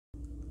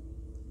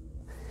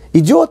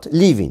Идет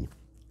ливень.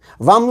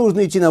 Вам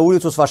нужно идти на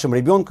улицу с вашим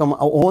ребенком,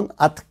 а он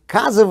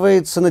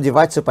отказывается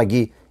надевать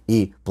сапоги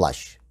и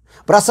плащ.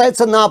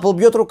 Бросается на пол,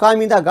 бьет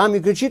руками и ногами,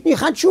 кричит: «Не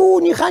хочу,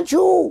 не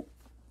хочу!»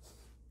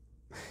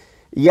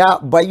 Я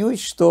боюсь,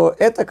 что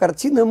эта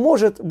картина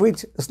может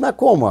быть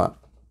знакома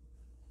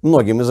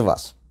многим из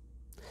вас.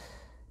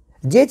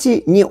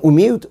 Дети не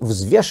умеют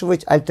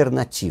взвешивать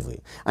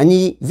альтернативы.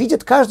 Они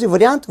видят каждый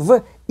вариант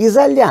в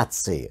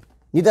изоляции.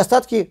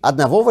 Недостатки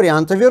одного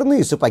варианта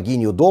верны, сапоги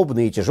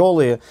неудобные и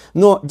тяжелые.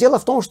 Но дело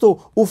в том,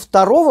 что у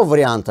второго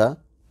варианта,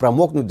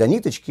 промокнуть до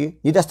ниточки,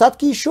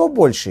 недостатки еще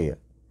большие.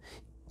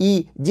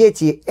 И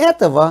дети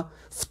этого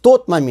в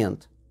тот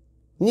момент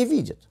не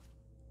видят.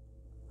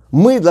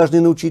 Мы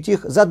должны научить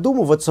их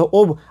задумываться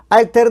об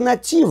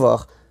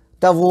альтернативах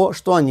того,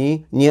 что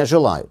они не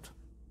желают.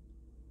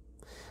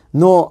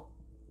 Но,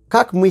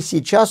 как мы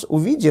сейчас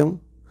увидим,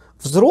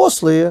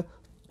 взрослые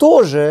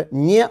тоже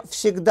не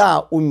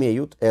всегда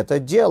умеют это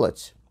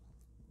делать.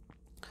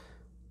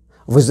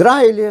 В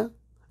Израиле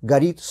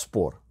горит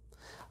спор.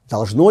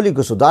 Должно ли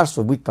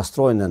государство быть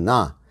построено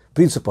на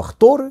принципах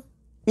Торы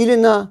или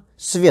на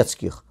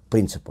светских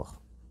принципах?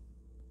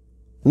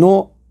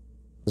 Но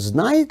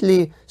знает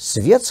ли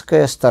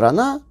светская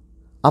сторона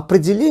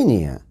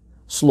определение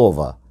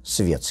слова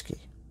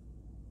 «светский»?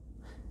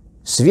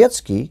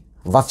 Светский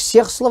во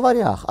всех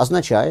словарях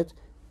означает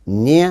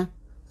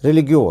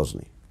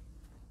 «нерелигиозный».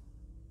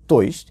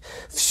 То есть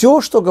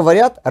все, что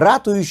говорят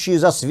ратующие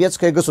за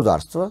светское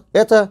государство,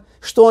 это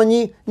что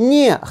они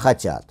не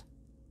хотят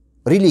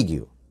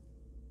религию.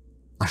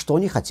 А что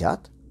они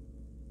хотят?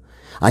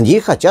 Они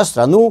хотят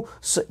страну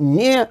с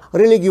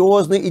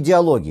нерелигиозной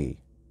идеологией.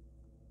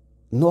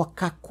 Но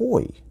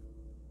какой?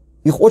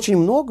 Их очень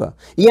много,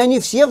 и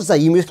они все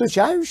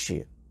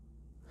взаимоисключающие.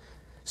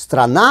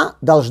 Страна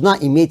должна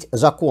иметь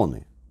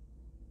законы.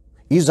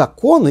 И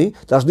законы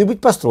должны быть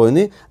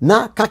построены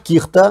на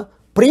каких-то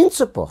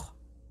принципах.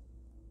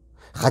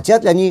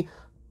 Хотят ли они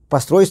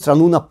построить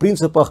страну на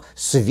принципах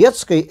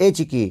светской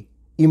этики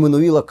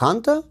Иммануила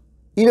Канта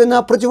или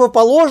на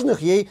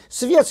противоположных ей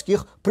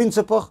светских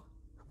принципах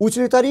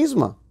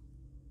утилитаризма?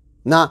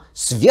 На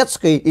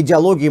светской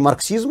идеологии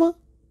марксизма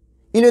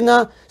или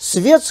на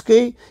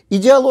светской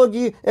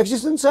идеологии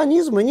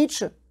экзистенциализма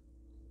Ницше?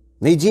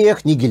 На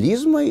идеях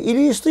нигилизма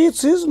или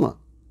стоицизма?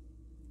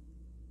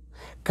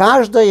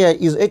 Каждая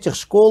из этих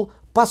школ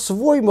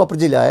по-своему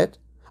определяет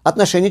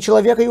отношение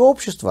человека и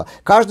общества.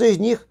 Каждая из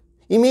них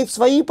имеет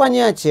свои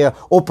понятия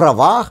о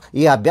правах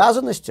и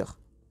обязанностях.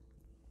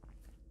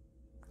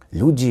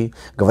 Люди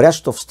говорят,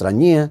 что в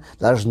стране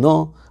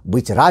должно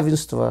быть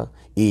равенство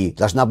и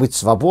должна быть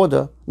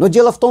свобода. Но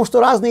дело в том,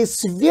 что разные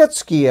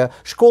светские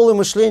школы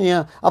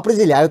мышления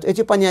определяют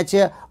эти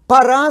понятия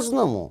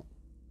по-разному.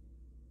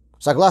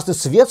 Согласно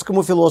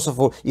светскому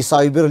философу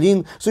Исаию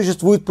Берлин,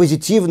 существует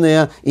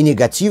позитивная и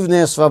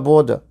негативная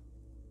свобода.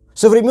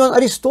 Со времен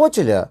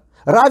Аристотеля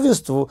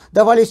равенству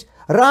давались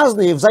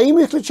разные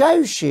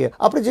взаимоисключающие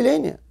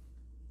определения.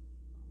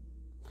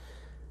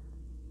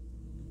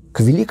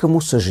 К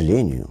великому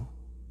сожалению,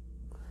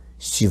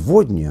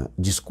 сегодня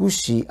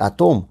дискуссии о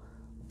том,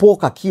 по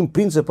каким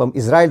принципам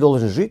Израиль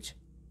должен жить,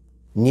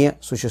 не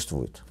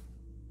существует.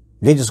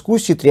 Для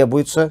дискуссии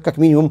требуется как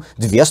минимум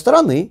две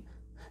стороны,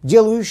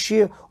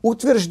 делающие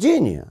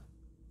утверждения.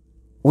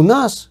 У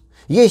нас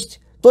есть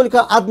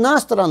только одна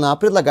сторона,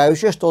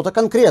 предлагающая что-то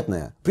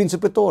конкретное,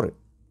 принципы Торы.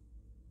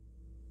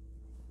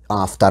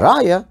 А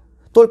вторая,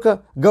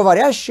 только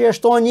говорящая,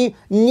 что они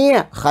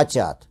не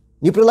хотят,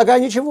 не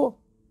предлагая ничего.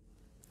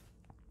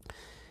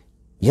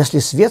 Если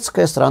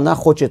светская сторона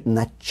хочет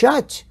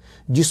начать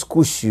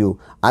дискуссию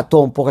о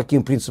том, по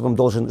каким принципам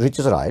должен жить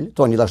Израиль,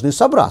 то они должны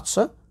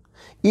собраться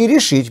и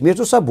решить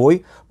между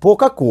собой, по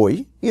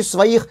какой из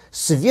своих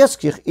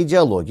светских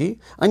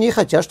идеологий они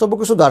хотят, чтобы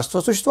государство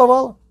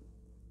существовало.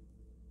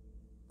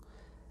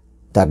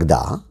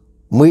 Тогда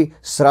мы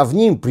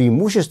сравним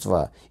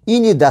преимущества и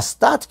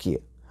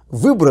недостатки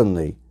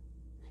выбранной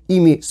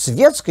ими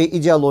светской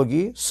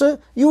идеологии с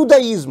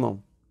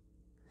иудаизмом.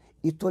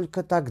 И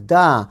только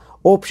тогда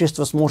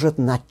общество сможет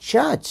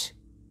начать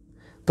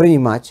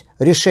принимать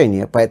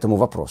решения по этому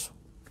вопросу.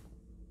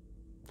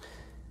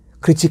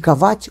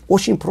 Критиковать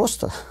очень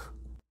просто.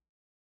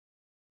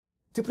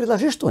 Ты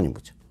предложи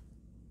что-нибудь.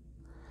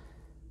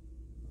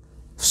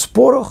 В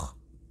спорах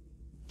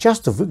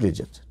часто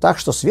выглядит так,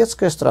 что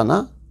светская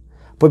сторона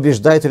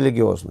побеждает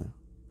религиозную.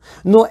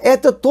 Но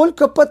это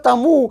только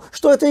потому,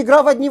 что это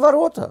игра в одни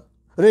ворота.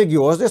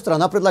 Религиозная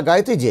сторона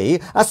предлагает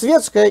идеи, а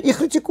светская их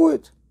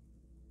критикует.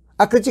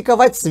 А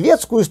критиковать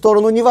светскую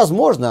сторону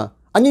невозможно.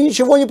 Они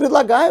ничего не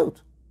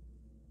предлагают.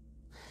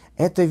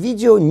 Это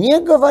видео не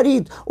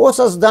говорит о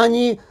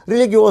создании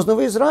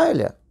религиозного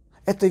Израиля.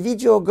 Это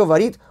видео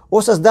говорит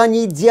о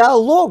создании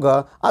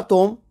диалога о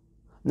том,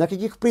 на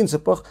каких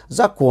принципах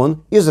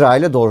закон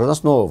Израиля должен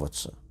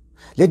основываться.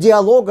 Для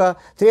диалога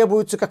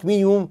требуется как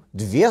минимум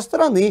две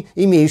стороны,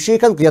 имеющие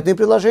конкретные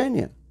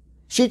предложения.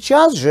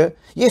 Сейчас же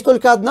есть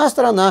только одна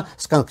сторона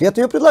с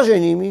конкретными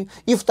предложениями,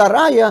 и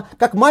вторая,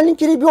 как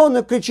маленький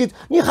ребенок, кричит: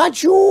 «Не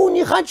хочу,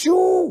 не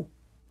хочу!».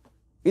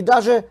 и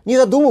даже не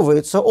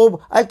задумывается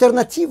об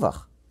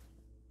альтернативах.